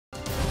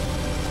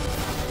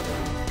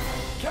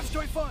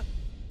KevsToyFun!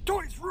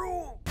 Toys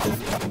rule!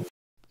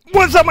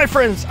 What's up, my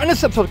friends? On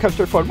this episode of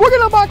KevsToyFun, we're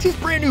gonna unbox these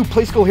brand new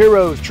Playskool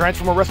Heroes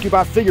Transformer Rescue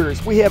Bot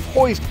figures. We have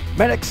Hoist,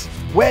 Medix,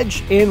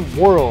 Wedge, and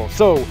Whirl.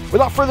 So,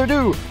 without further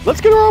ado,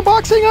 let's get our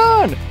unboxing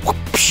on!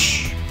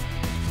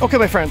 Okay,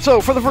 my friends, so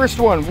for the first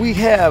one, we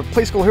have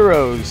Playskool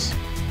Heroes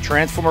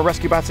Transformer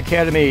Rescue Bots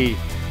Academy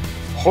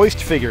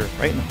Hoist figure,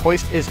 right? And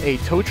Hoist is a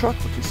tow truck,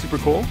 which is super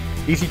cool.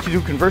 Easy to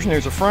do conversion.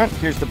 There's the front,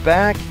 here's the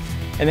back,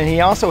 and then he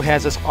also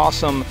has this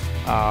awesome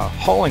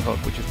hauling hook,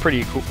 which is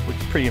pretty cool, which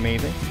is pretty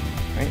amazing,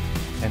 right?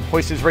 And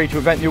Hoist is ready to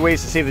invent new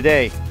ways to save the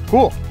day.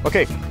 Cool.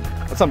 Okay,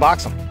 let's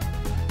unbox them.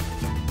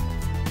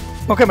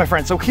 Okay, my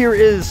friends, so here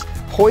is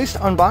Hoist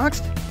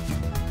unboxed.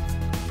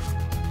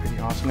 Pretty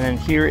awesome. And then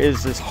here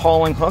is this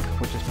hauling hook,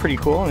 which is pretty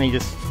cool. And you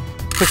just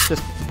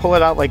pull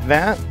it out like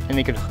that, and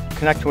you can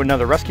connect to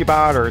another rescue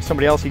bot or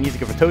somebody else you need to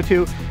give a tow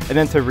to. And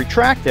then to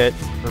retract it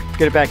or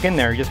get it back in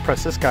there, you just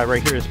press this guy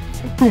right here,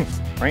 and boom,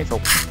 right? So,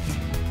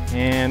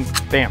 and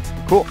bam,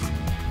 cool.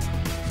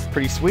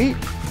 Pretty sweet.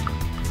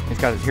 He's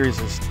got, here's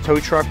his tow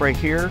truck right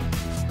here,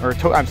 or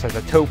I'm sorry,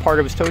 the tow part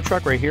of his tow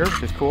truck right here,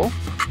 which is cool,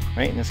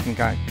 right? And this can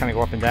kind of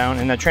go up and down,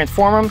 and then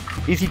transform him.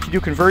 Easy to do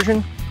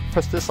conversion.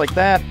 Press this like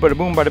that, bada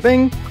boom, bada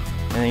bing,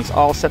 and he's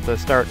all set to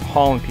start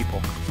hauling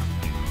people.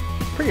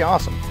 Pretty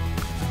awesome.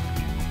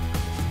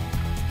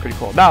 Pretty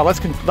cool. Now let's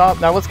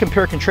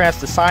compare and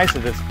contrast the size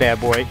of this bad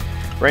boy.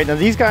 Right now,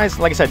 these guys,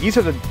 like I said, these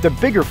are the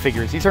bigger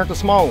figures. These aren't the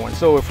small ones.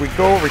 So if we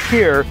go over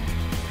here,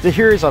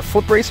 here is a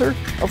foot bracer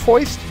of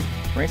Hoist,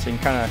 right? So you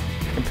can kind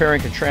of compare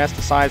and contrast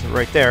the size of it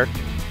right there,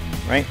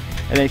 right?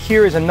 And then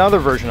here is another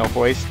version of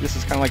Hoist. This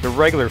is kind of like the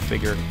regular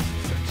figure.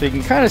 So you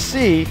can kind of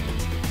see,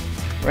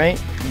 right?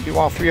 You do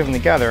all three of them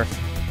together,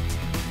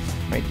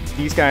 right?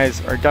 These guys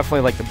are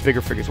definitely like the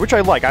bigger figures, which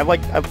I like.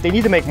 They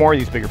need to make more of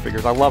these bigger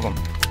figures. I love them.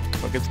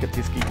 So let's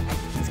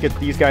get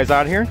these guys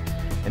out here,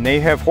 and they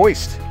have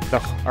Hoist, the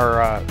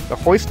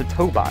Hoist the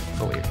tow bot, I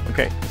believe.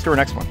 Okay, let's do our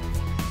next one.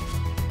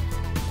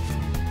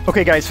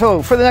 Okay, guys,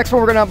 so for the next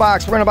one we're gonna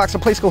unbox the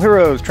Playskool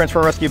Heroes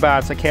Transformer Rescue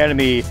Bots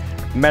Academy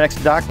Medix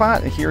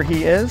Dockbot, and here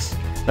he is.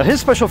 Now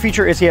his special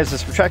feature is he has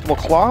this retractable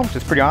claw, which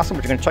is pretty awesome.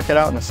 We're gonna check that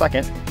out in a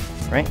second,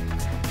 right?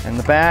 And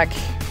the back,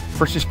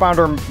 first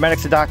responder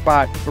Medix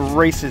Dockbot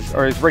races,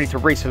 or is ready to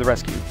race to the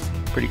rescue.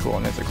 Pretty cool.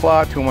 And there's a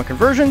claw, 2-in-1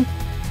 conversion,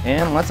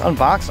 and let's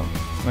unbox them.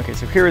 Okay,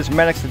 so here is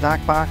Medix the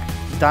Dockbot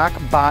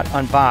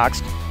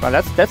unboxed. Wow,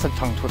 that's a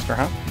tongue twister,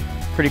 huh?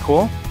 Pretty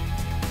cool.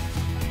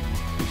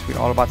 Pretty sweet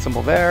Autobot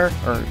symbol there,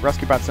 or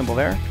Rescue Bot symbol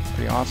there.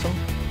 Pretty awesome.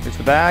 Here's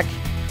the back,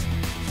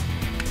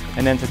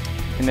 and then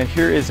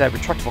here is that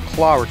retractable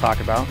claw we're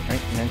talking about,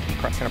 right? And then you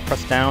can kind of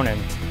press down and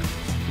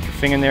put your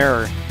finger in there,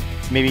 or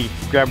maybe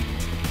grab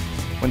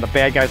when the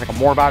bad guy's like a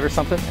Morbot or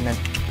something, and then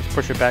just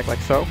push it back like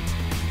so.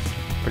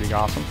 Pretty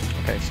awesome.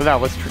 Okay, so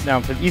now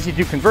it's an easy to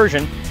do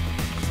conversion.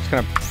 Just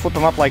gonna flip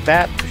him up like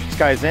that, push these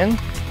guys in,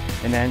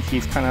 and then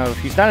he's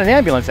not an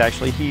ambulance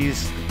actually.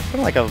 He's kind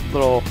of like a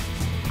little,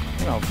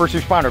 you know, first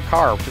responder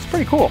car, which is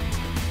pretty cool.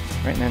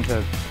 Right, and then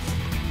to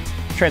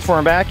transform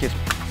him back, just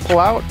pull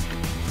out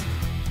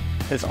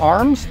his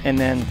arms, and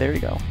then there you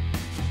go.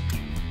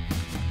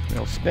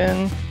 Little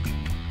spin,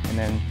 and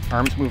then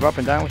arms move up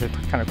and down, which is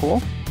kind of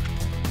cool.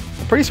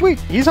 Pretty sweet.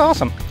 He's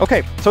awesome.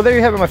 Okay, so there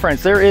you have it, my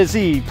friends. There is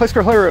the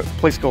Playskool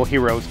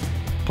Heroes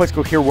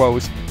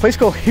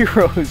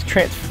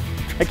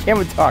I can't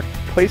even talk.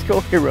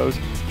 Playskool Heroes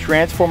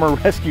Transformer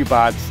Rescue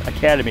Bots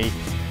Academy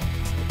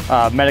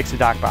Medix the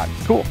Dockbot.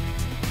 Cool.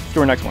 Let's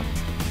do our next one.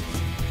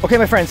 Okay,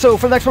 my friends. So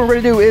for the next one we're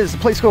going to do is the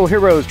Playskool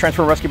Heroes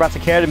Transformer Rescue Bots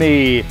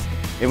Academy,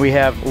 and we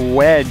have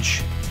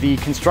Wedge, the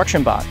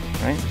construction bot.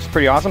 Right, it's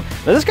pretty awesome.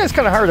 Now this guy's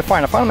kind of hard to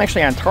find. I found him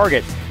actually on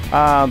Target.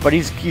 But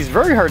he's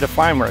very hard to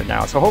find right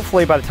now, so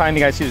hopefully by the time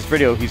you guys see this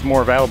video, he's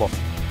more available,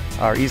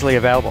 or easily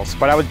available.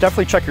 But I would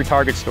definitely check your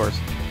Target stores.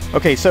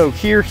 Okay, so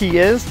here he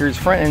is. There's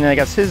front, and I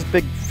guess his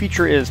big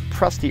feature is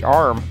press the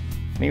arm.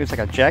 Maybe it's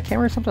like a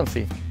jackhammer or something. Let's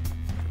see.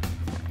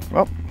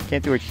 Well,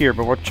 can't do it here,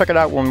 but we'll check it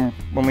out when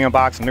we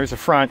unbox him. There's the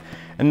front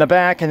and the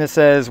back, and it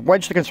says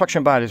Wedge the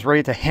construction bot is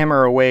ready to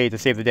hammer away to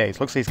save the day. So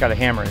it looks like he's got a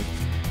hammer,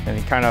 and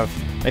he kind of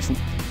nice and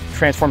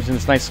transforms into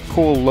this nice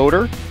cool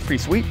loader.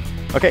 Pretty sweet.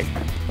 Okay,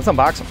 let's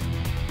unbox them.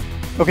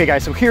 Okay,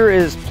 guys, so here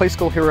is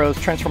Playskool Heroes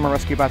Transformer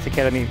Rescue Bots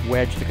Academy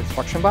Wedge the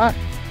construction bot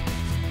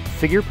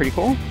figure. Pretty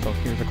cool. So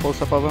here's a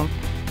close-up of him.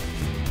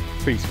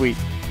 Pretty sweet.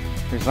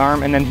 Here's his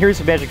arm, and then here's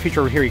the magic feature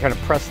over here. You kind of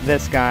press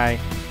this guy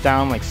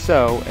down like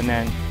so, and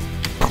then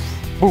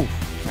poof,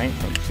 right?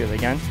 So let's see it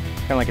again.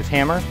 Kind of like his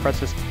hammer. Press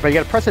this, but you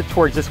got to press it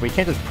towards this way. You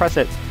can't just press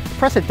it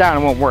down.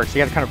 It won't work. So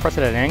you got to kind of press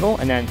it at an angle,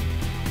 and then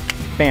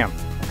bam.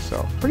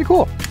 So pretty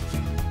cool,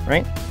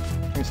 right?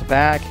 Here's the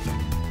back.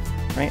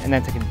 Right, and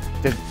then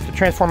to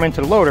transform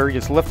into the loader, you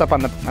just lift up on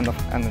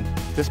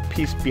this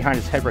piece behind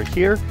his head right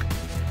here,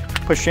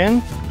 push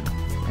in,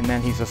 and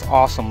then he's this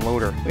awesome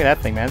loader. Look at that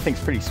thing, man. That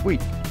thing's pretty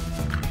sweet.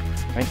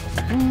 Right?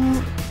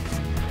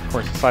 Of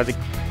course, the side that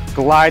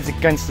glides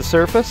against the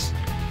surface.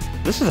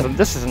 This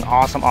is an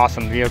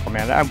awesome vehicle,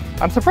 man.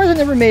 I'm surprised it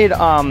never made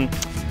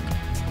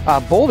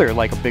boulder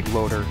like a big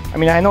loader. I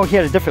mean, I know he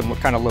had a different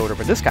kind of loader,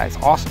 but this guy's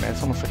awesome, man.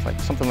 It's almost like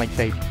something like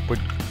they would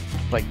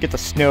like get the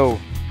snow,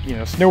 you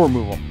know, snow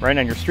removal right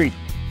on your street.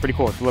 Pretty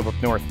cool if you live up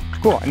north.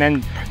 Cool. And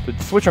then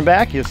to switch them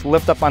back, you just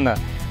lift up on the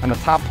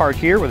top part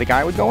here where the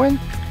guy would go in,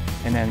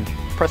 and then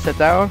press that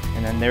down,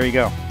 and then there you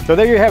go. So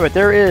there you have it.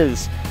 There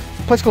is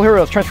Playskool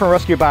Heroes Transformer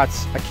Rescue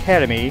Bots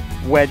Academy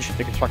Wedge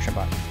the Construction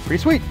Bot.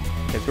 Pretty sweet.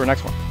 Okay, let's do our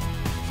next one.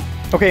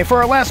 Okay, for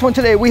our last one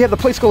today, we have the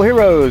Playskool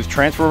Heroes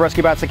Transformer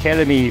Rescue Bots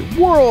Academy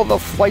Whirl the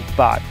Flight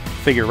Bot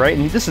figure, right?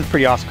 And this is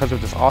pretty awesome because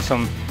of this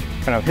awesome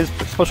kind of, his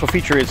special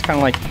feature is kind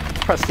of like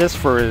press this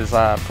for his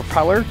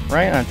propeller,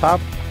 right, on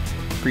top.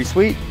 Pretty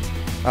sweet.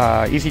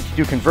 Easy to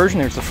do conversion.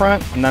 There's the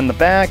front, and then the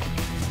back.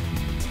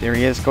 There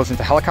he is. Goes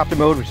into helicopter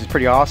mode, which is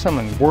pretty awesome.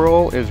 And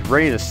Whirl is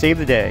ready to save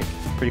the day.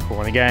 Pretty cool.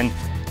 And again,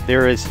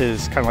 there is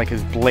his kind of like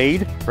his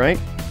blade, right?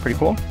 Pretty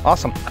cool.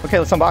 Awesome. Okay,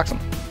 let's unbox him.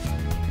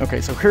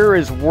 Okay, so here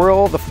is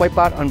Whirl the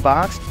Flightbot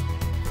unboxed.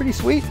 Pretty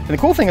sweet. And the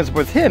cool thing is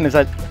with him is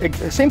that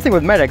same thing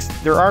with Medix.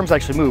 Their arms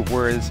actually move,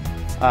 whereas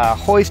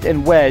Hoist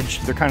and Wedge,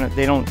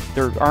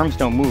 their arms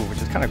don't move,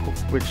 which is kind of cool,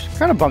 which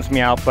kind of bumps me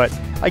out, but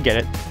I get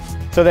it.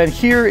 So then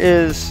here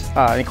is,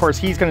 and of course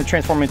he's going to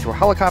transform into a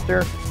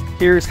helicopter.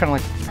 Here's kind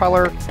of like the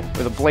propeller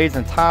with the blades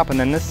on top, and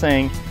then this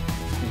thing,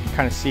 you can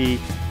kind of see,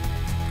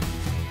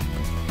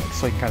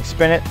 so you can kind of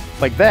spin it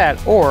like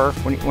that, or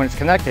when it's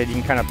connected, you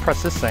can kind of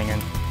press this thing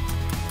and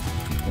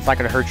it's not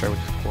going to hurt you, which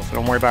is cool. So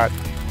don't worry about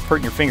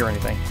hurting your finger or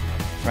anything,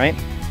 right?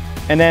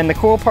 And then the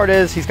cool part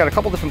is he's got a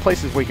couple different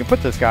places where you can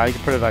put this guy. You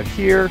can put it on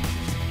here,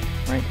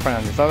 right? Put it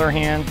on his other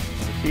hand,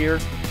 over here,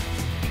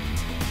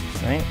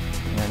 right?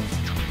 And then,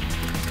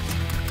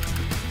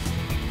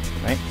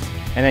 right?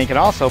 And then you can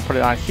also put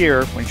it on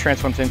here when he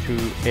transforms into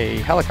a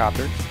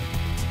helicopter,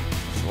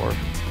 or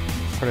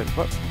put it,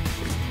 whoops,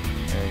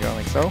 there you go,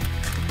 like so.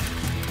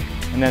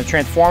 And then to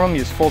transform him,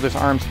 you just fold his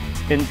arms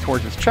in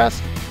towards his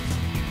chest,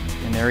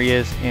 and there he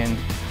is in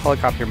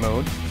helicopter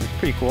mode, which is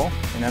pretty cool.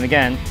 And then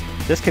again,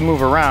 this can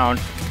move around,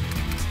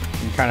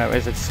 and kind of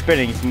as it's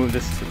spinning, you can move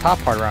the top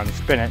part around and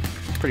spin it.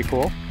 It's pretty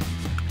cool.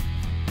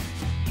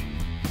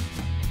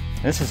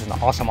 This is an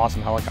awesome,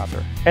 awesome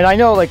helicopter. And I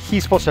know like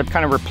he's supposed to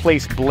kind of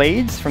replace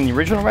blades from the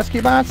original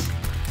Rescue Bots.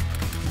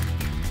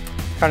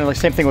 Kind of like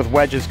same thing with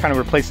Wedge, is kind of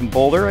replacing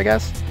Boulder, I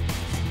guess.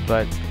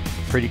 But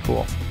pretty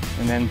cool.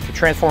 And then to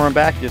transform him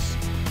back, just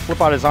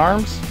flip out his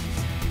arms.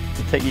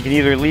 You can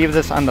either leave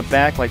this on the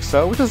back like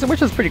so, which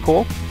is pretty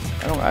cool.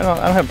 I don't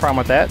have a problem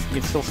with that. You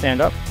can still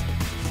stand up,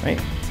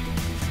 right?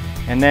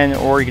 And then,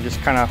 or you can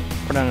just kind of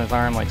put it on his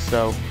arm like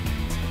so.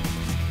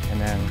 And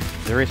then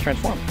there is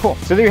transform. Cool.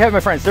 So there you have it, my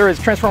friends. There is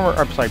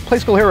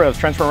Playskool Heroes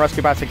Transformer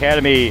Rescue Bots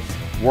Academy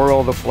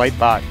Whirl the Flight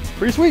Bot.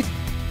 Pretty sweet.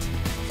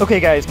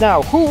 Okay, guys.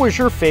 Now, who was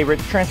your favorite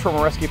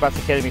Transformer Rescue Bots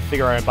Academy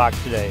figure I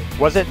unboxed today?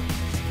 Was it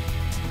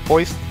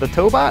Hoist the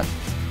Towbot,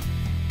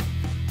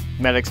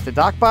 Medix the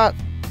Dockbot,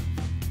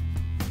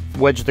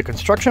 Wedge the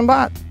Construction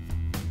Bot,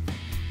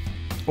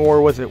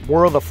 or was it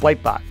Whirl the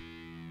Flight Bot?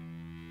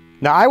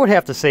 Now, I would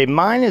have to say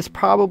mine is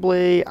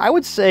probably, I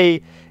would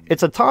say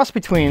it's a toss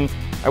between,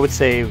 I would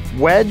say,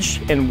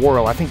 Wedge and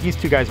Whirl. I think these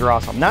two guys are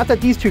awesome. Not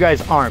that these two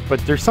guys aren't, but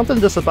there's something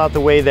just about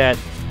the way that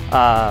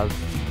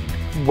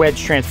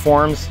Wedge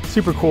transforms.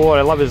 Super cool.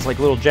 I love his like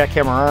little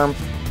jackhammer arm.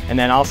 And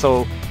then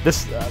also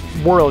this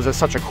Whirl is just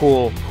such a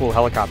cool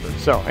helicopter.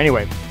 So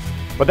anyway,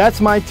 but those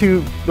are my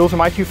two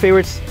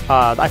favorites.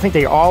 I think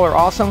they all are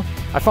awesome.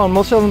 I found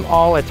most of them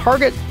all at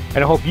Target,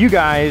 and I hope you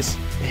guys,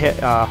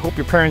 hope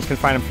your parents can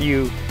find them for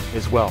you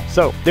as well.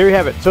 So there you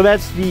have it. So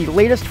that's the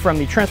latest from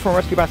the Transformer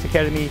Rescue Bots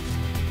Academy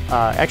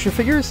action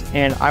figures,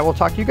 and I will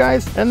talk to you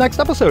guys in the next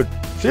episode.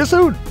 See you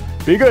soon.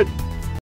 Be good.